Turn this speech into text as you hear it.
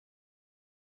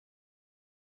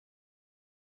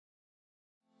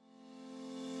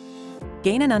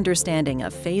Gain an understanding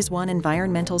of Phase 1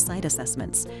 environmental site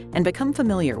assessments and become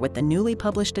familiar with the newly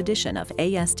published edition of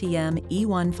ASTM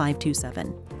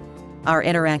E1527. Our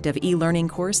interactive e-learning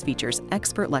course features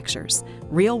expert lectures,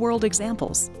 real-world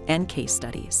examples, and case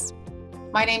studies.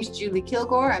 My name is Julie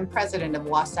Kilgore. I'm president of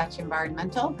Wasatch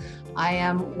Environmental. I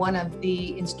am one of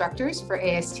the instructors for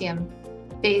ASTM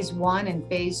Phase 1 and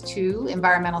Phase 2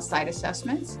 environmental site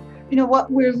assessments.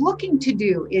 What we're looking to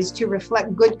do is to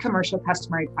reflect good commercial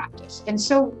customary practice. And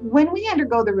so when we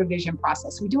undergo the revision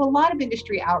process, we do a lot of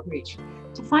industry outreach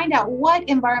to find out what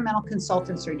environmental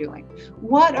consultants are doing,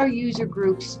 what are user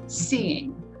groups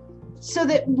seeing, so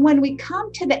that when we come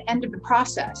to the end of the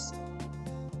process,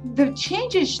 the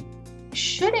changes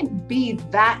shouldn't be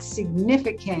that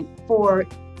significant for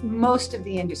most of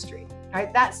the industry,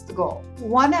 right? That's the goal.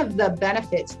 One of the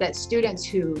benefits that students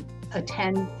who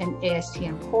attend an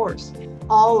ASTM course,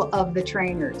 all of the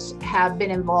trainers have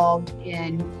been involved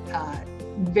in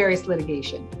various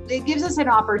litigation. It gives us an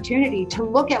opportunity to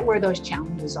look at where those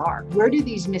challenges are. Where do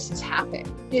these misses happen?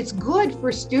 It's good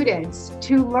for students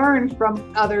to learn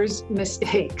from others'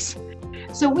 mistakes.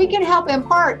 So we can help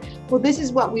impart, well, this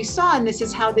is what we saw and this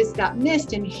is how this got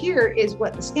missed, and here is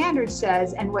what the standard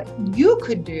says and what you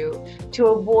could do to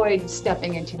avoid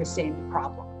stepping into the same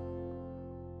problem.